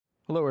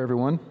Hello,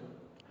 everyone.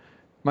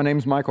 My name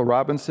is Michael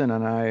Robinson,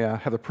 and I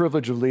have the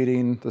privilege of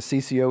leading the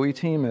CCOE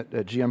team at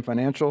GM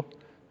Financial.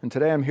 And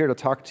today I'm here to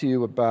talk to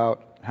you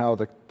about how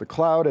the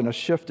cloud and a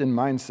shift in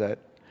mindset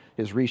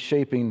is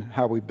reshaping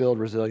how we build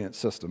resilient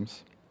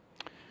systems.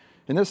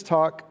 In this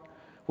talk,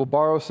 we'll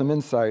borrow some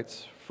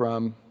insights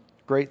from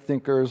great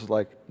thinkers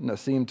like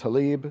Nassim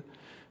Taleb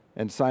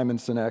and Simon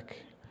Sinek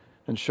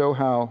and show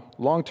how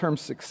long-term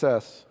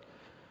success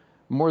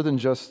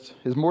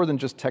is more than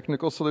just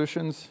technical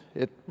solutions.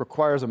 It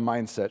requires a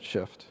mindset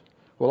shift.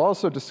 We'll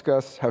also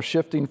discuss how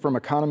shifting from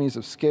economies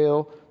of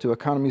scale to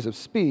economies of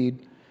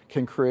speed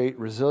can create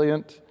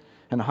resilient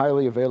and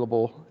highly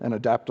available and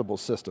adaptable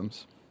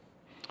systems.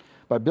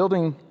 By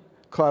building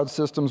cloud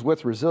systems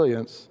with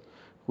resilience,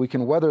 we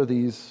can weather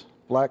these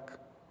black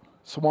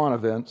swan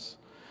events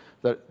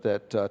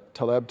that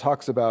Taleb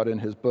talks about in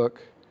his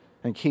book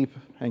and keep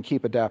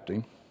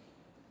adapting.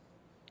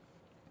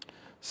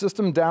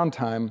 System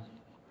downtime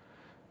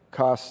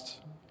costs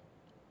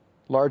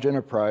large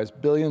enterprise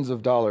billions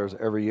of dollars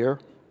every year.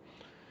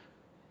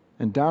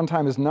 And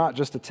downtime is not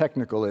just a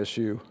technical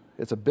issue,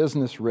 it's a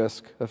business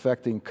risk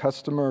affecting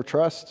customer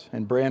trust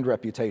and brand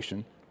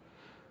reputation.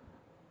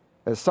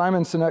 As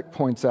Simon Sinek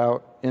points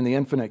out in The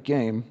Infinite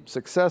Game,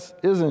 success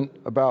isn't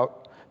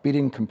about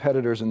beating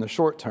competitors in the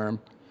short term,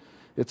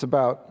 it's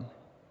about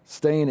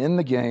staying in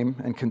the game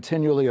and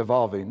continually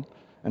evolving,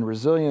 and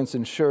resilience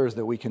ensures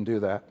that we can do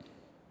that.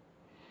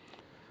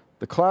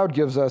 The cloud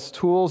gives us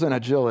tools and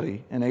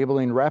agility,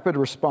 enabling rapid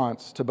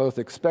response to both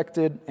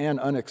expected and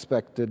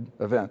unexpected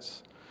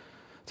events.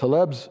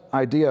 Taleb's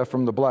idea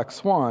from the Black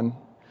Swan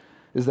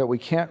is that we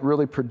can't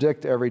really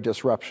predict every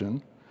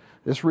disruption.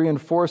 This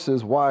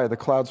reinforces why the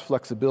cloud's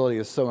flexibility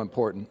is so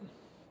important.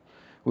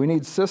 We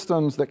need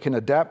systems that can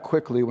adapt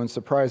quickly when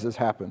surprises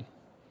happen.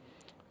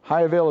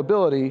 High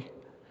availability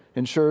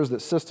ensures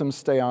that systems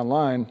stay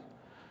online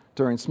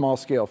during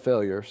small-scale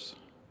failures.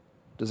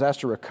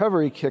 Disaster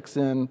recovery kicks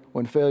in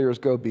when failures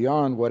go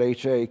beyond what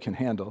HA can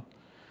handle,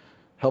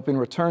 helping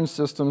return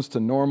systems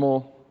to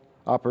normal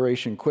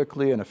operation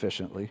quickly and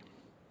efficiently.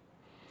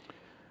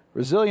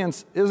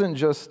 Resilience isn't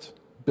just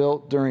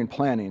built during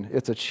planning,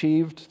 it's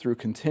achieved through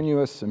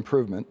continuous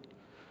improvement.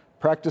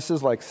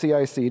 Practices like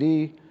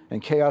CI/CD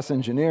and chaos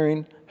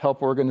engineering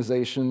help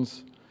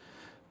organizations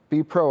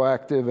be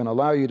proactive and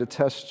allow you to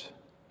test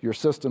your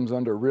systems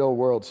under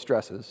real-world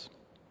stresses.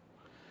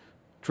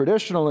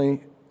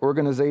 Traditionally,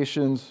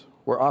 organizations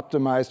were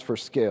optimized for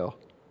scale,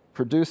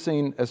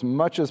 producing as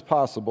much as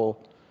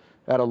possible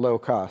at a low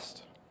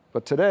cost.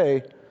 But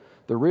today,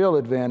 the real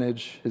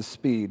advantage is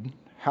speed.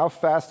 How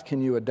fast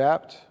can you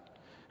adapt,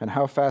 and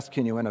how fast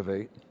can you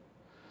innovate?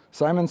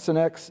 Simon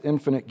Sinek's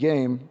Infinite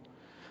Game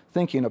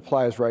thinking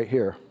applies right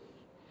here.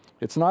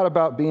 It's not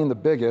about being the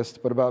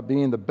biggest, but about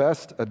being the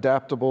best,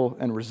 adaptable,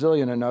 and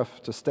resilient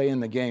enough to stay in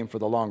the game for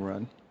the long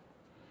run.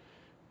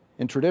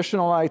 In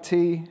traditional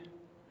IT,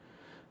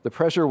 the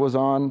pressure was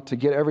on to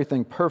get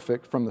everything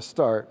perfect from the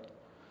start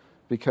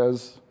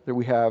because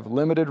we have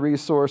limited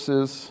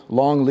resources,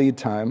 long lead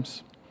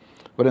times.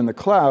 But in the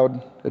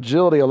cloud,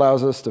 agility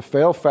allows us to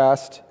fail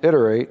fast,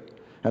 iterate,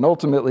 and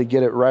ultimately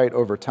get it right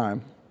over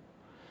time.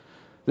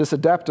 This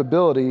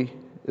adaptability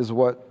is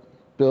what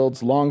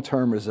builds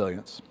long-term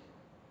resilience.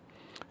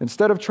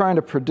 Instead of trying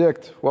to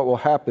predict what will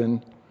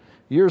happen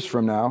years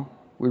from now,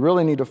 we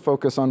really need to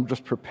focus on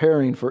just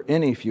preparing for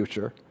any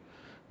future.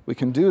 We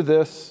can do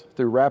this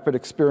through rapid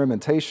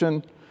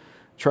experimentation,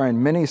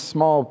 trying many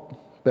small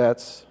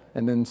bets,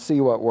 and then see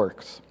what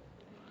works.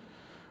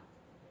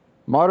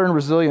 Modern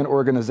resilient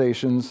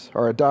organizations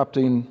are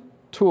adopting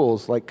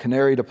tools like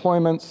canary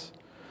deployments,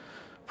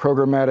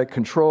 programmatic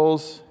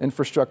controls,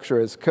 infrastructure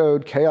as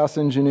code, chaos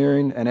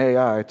engineering, and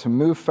AI to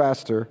move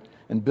faster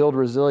and build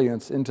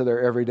resilience into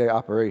their everyday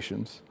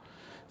operations.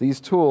 These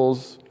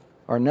tools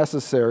are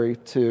necessary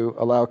to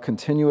allow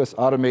continuous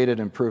automated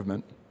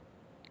improvement.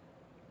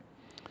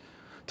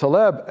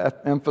 Taleb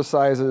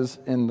emphasizes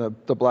in the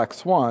Black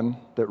Swan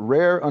that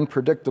rare,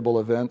 unpredictable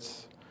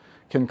events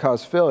can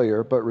cause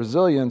failure, but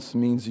resilience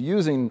means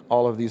using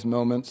all of these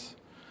moments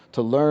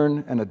to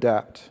learn and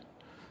adapt.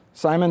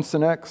 Simon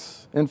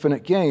Sinek's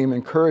Infinite Game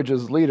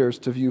encourages leaders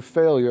to view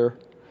failure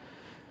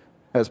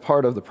as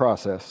part of the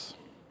process.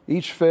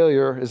 Each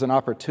failure is an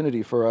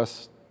opportunity for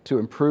us to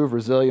improve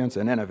resilience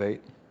and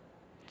innovate.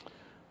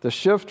 The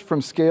shift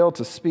from scale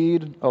to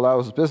speed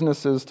allows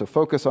businesses to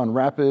focus on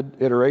rapid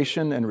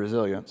iteration and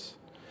resilience.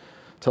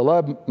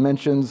 Taleb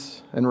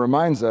mentions and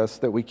reminds us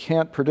that we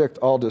can't predict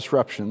all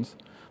disruptions,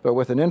 but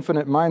with an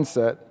infinite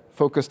mindset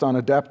focused on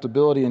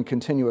adaptability and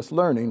continuous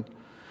learning,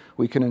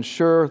 we can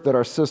ensure that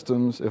our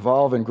systems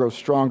evolve and grow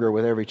stronger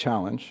with every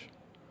challenge.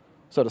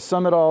 So to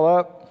sum it all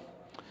up,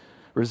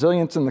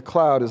 resilience in the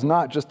cloud is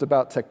not just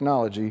about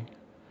technology,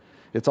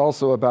 it's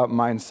also about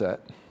mindset.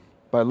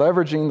 By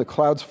leveraging the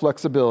cloud's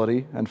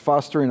flexibility and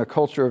fostering a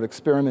culture of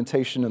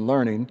experimentation and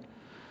learning,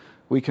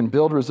 we can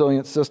build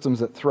resilient systems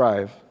that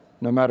thrive,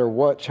 no matter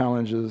what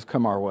challenges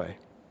come our way.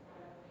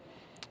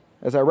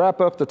 As I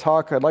wrap up the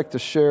talk, I'd like to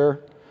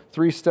share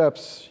 3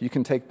 steps you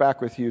can take back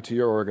with you to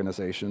your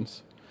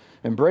organizations.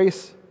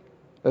 Embrace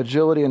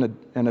agility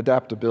and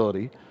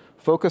adaptability.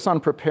 Focus on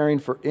preparing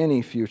for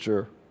any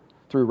future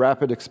through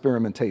rapid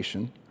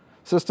experimentation.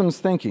 Systems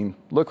thinking.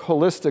 Look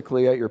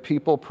holistically at your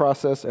people,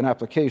 process, and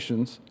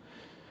applications,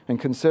 and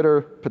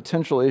consider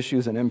potential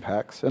issues and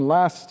impacts. And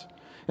last,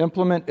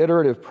 implement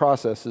iterative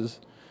processes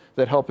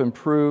that help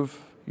improve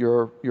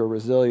your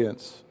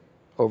resilience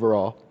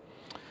overall.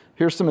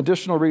 Here's some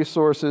additional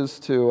resources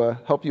to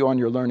help you on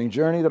your learning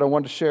journey that I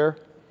want to share.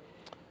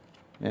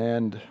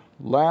 And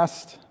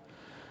last,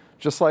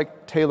 just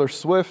like Taylor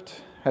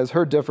Swift has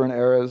her different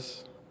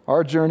eras,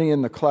 our journey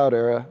in the cloud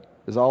era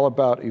is all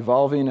about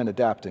evolving and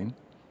adapting.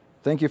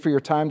 Thank you for your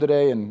time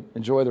today, and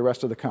enjoy the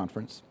rest of the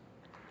conference.